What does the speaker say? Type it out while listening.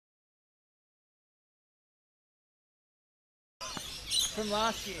from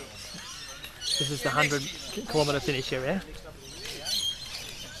last year. This is the 100-kilometre finish area.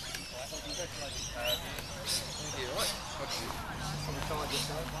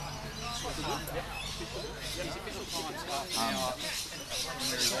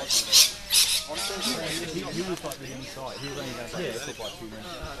 He was like the inside. He was only going to say this by 2 minutes.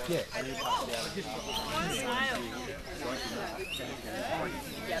 Yeah.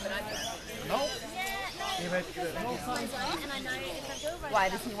 Why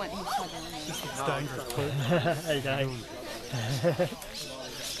does he want his plug-in? It's dangerous. There you go.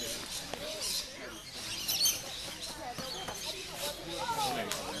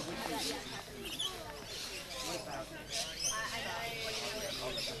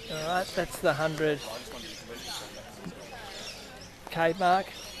 Alright, that's the 100k mark,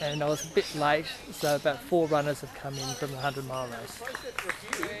 and I was a bit late, so about 4 runners have come in from the 100-mile race.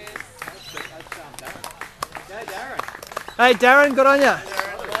 Hey Darren, good on ya!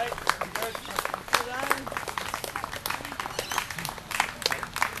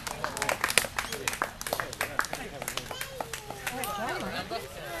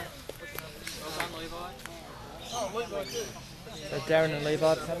 So Darren and Levi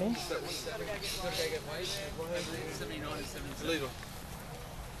have come in. Levi,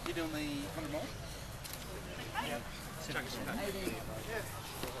 you doing the 100 mile? Yeah.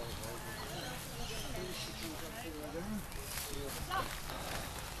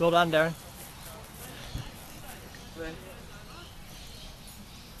 Well done, Darren.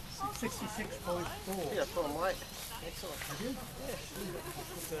 66.4. Yeah, put on weight. Excellent. Have you? Yeah.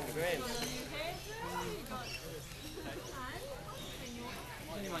 200 grams.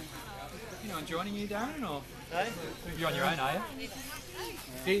 Anyone joining you, Darren, or? Hey? You're on your own, are you?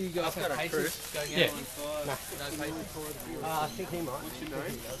 Do you guys I've got have a paces? Yeah. I think he might.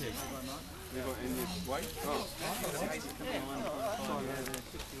 In this weight? Oh.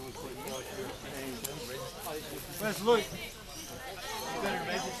 Where's Luke?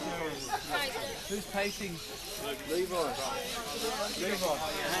 Who's pacing? Levi.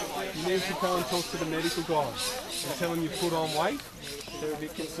 You need to go and talk to the medical guys and tell them you put on weight. They're a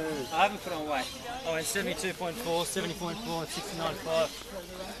bit concerned. I haven't put on weight. I went 72.4, 70.4 and 69.5.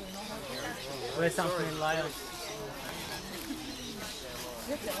 Where's something in later?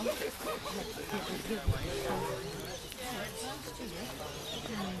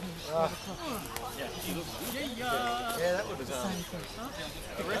 Yeah, that would have done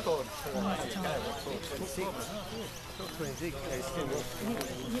a record for the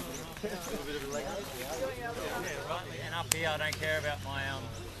and up here I don't care about my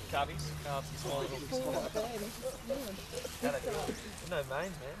carbs and small little. No veins,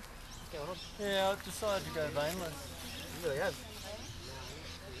 man. What's going on? Yeah, I decided to go veinless. You really have.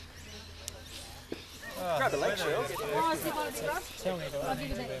 Grab a leg shell. Tell me about it. I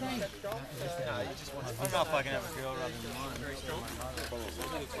don't know if I can have a girl rather than mine. Very strong.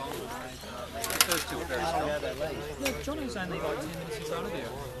 Those two are very strong. Look, Johnny's only like 10 minutes inside of you.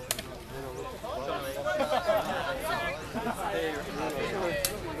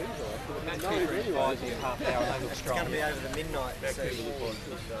 It's going to be over the midnight. So.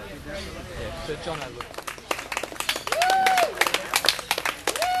 Yeah, but Jono looked.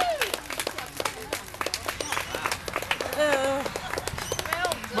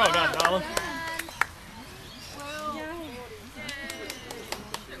 Well done, darling.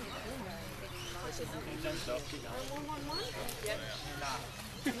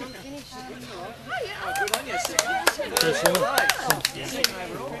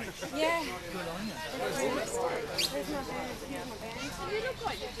 Yeah.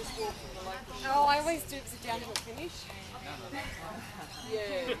 Oh, I always do it as a downhill finish.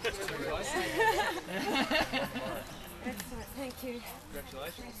 Yeah. Excellent, thank you.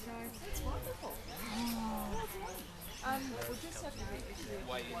 Congratulations. That's wonderful. We'll just have to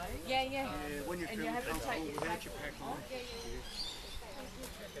weigh in. Yeah. When you're feeling comfortable without your pack on.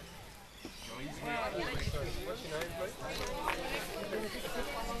 What's your name, please?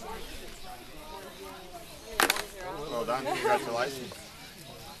 Well done, congratulations.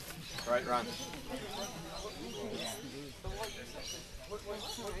 Great run. No,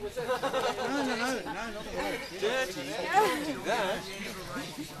 not dirty. That.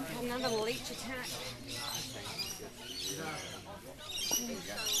 Another leech attack.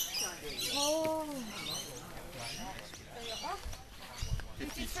 Oh.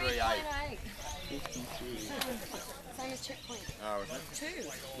 53.8. 53. Same as checkpoint. Oh, isn't it? 2. You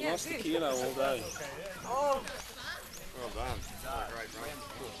Yeah, lost a 2. kilo all day. Oh. Well done. Great run.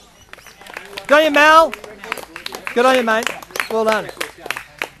 Good on you, Mal. Good on you, mate. Well done. Hey,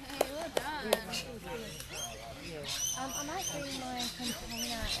 well done. I might bring my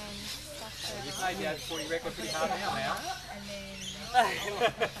go for your record pretty hard now, Mal.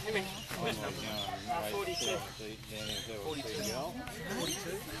 42. 42.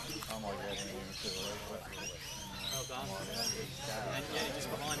 Well done. And yeah, just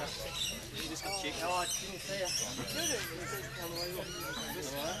behind us. You just got chick. Oh, I didn't see her.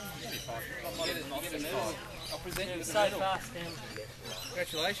 I'll present you with the So medal. fast, Dan.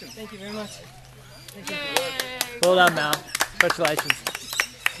 Congratulations. Thank you very much. Yay! Well done, Mal. Congratulations.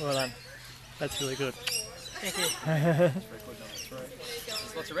 Well done. That's really good. Thank you.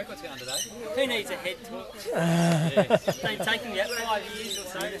 There's lots of records going today. Who needs a head talk? They've taken you 5 years or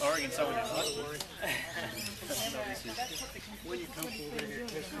so. Oregon, so we did. When you come forward and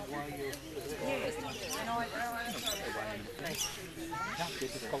test the way you're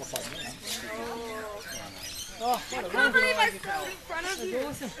Oh, what a I can't run. believe I fell in front of you.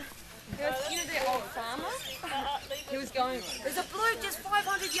 Awesome. There was, you know, the old farmer? He was going, there's a bloke just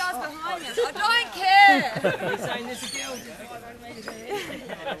 500 yards behind us. I don't care. You're saying there's a girl.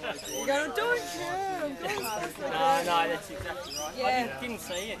 You're going, I don't care. I'm going fast. No, that's exactly right. Yeah. I didn't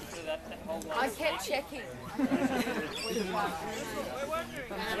see it for that whole I line. kept checking. You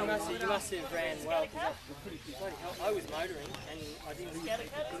must have ran well. 'Cause bloody hell, I was motoring and I didn't see it.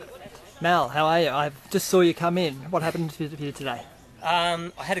 Mal, how are you? I just saw you come in. What happened to you today? I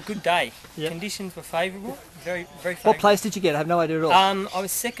had a good day. Yep. Conditions were favourable, very favourable. What place did you get? I have no idea at all. I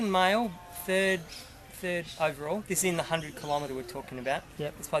was second male, third overall. This is in the 100 kilometre we're talking about.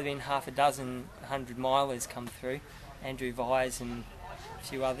 Yep. There's probably been half a dozen 100 milers come through. Andrew Vyers and a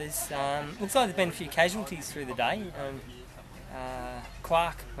few others. Looks like there's been a few casualties through the day.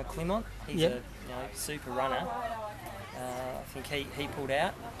 Quark McClimont, he's Yep. a super runner. I think he pulled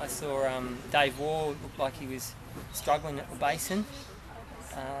out. I saw Dave Wall looked like he was struggling at the basin.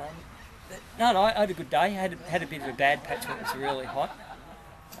 I had a good day. Had a bit of a bad patch when it was really hot.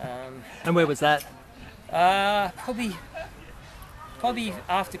 And where was that? Probably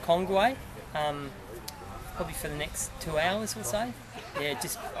after Conway. Probably for the next 2 hours or so. Yeah,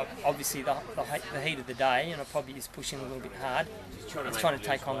 just obviously the heat of the day, and I probably just pushing a little bit hard. I was trying to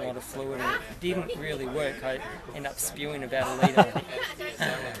take on a lot of fluid, and it didn't really work. I ended up spewing about a litre, I think.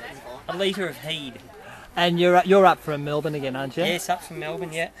 A litre of heat. And you're up from Melbourne again, aren't you? Yes, up from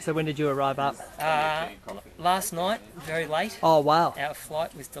Melbourne, yeah. So when did you arrive up? Last night, very late. Oh wow. Our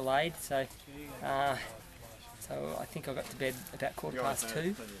flight was delayed, so I think I got to bed about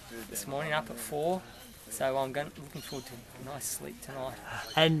 2:15 this morning, up at 4. So I'm looking forward to a nice sleep tonight.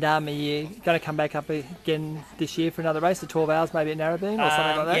 And are you going to come back up again this year for another race, the 12 hours maybe at Narrabeen or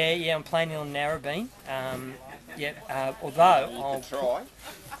something like that? Yeah, I'm planning on Narrabeen. Although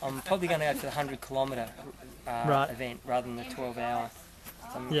I'm probably going to go for the 100 kilometre event rather than the 12 hour.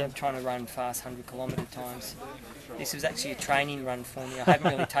 I'm trying to run fast 100 kilometre times. This was actually a training run for me. I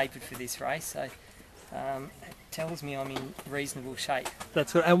haven't really tapered for this race, so it tells me I'm in reasonable shape.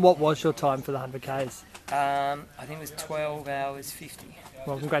 That's good. And what was your time for the 100Ks? I think it was 12 hours 50.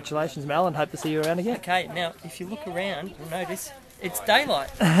 Well, congratulations, Mel, and hope to see you around again. Okay, now if you look around, you'll notice it's daylight.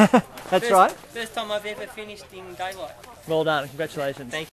 That's right. First time I've ever finished in daylight. Well done. Congratulations. Thank you.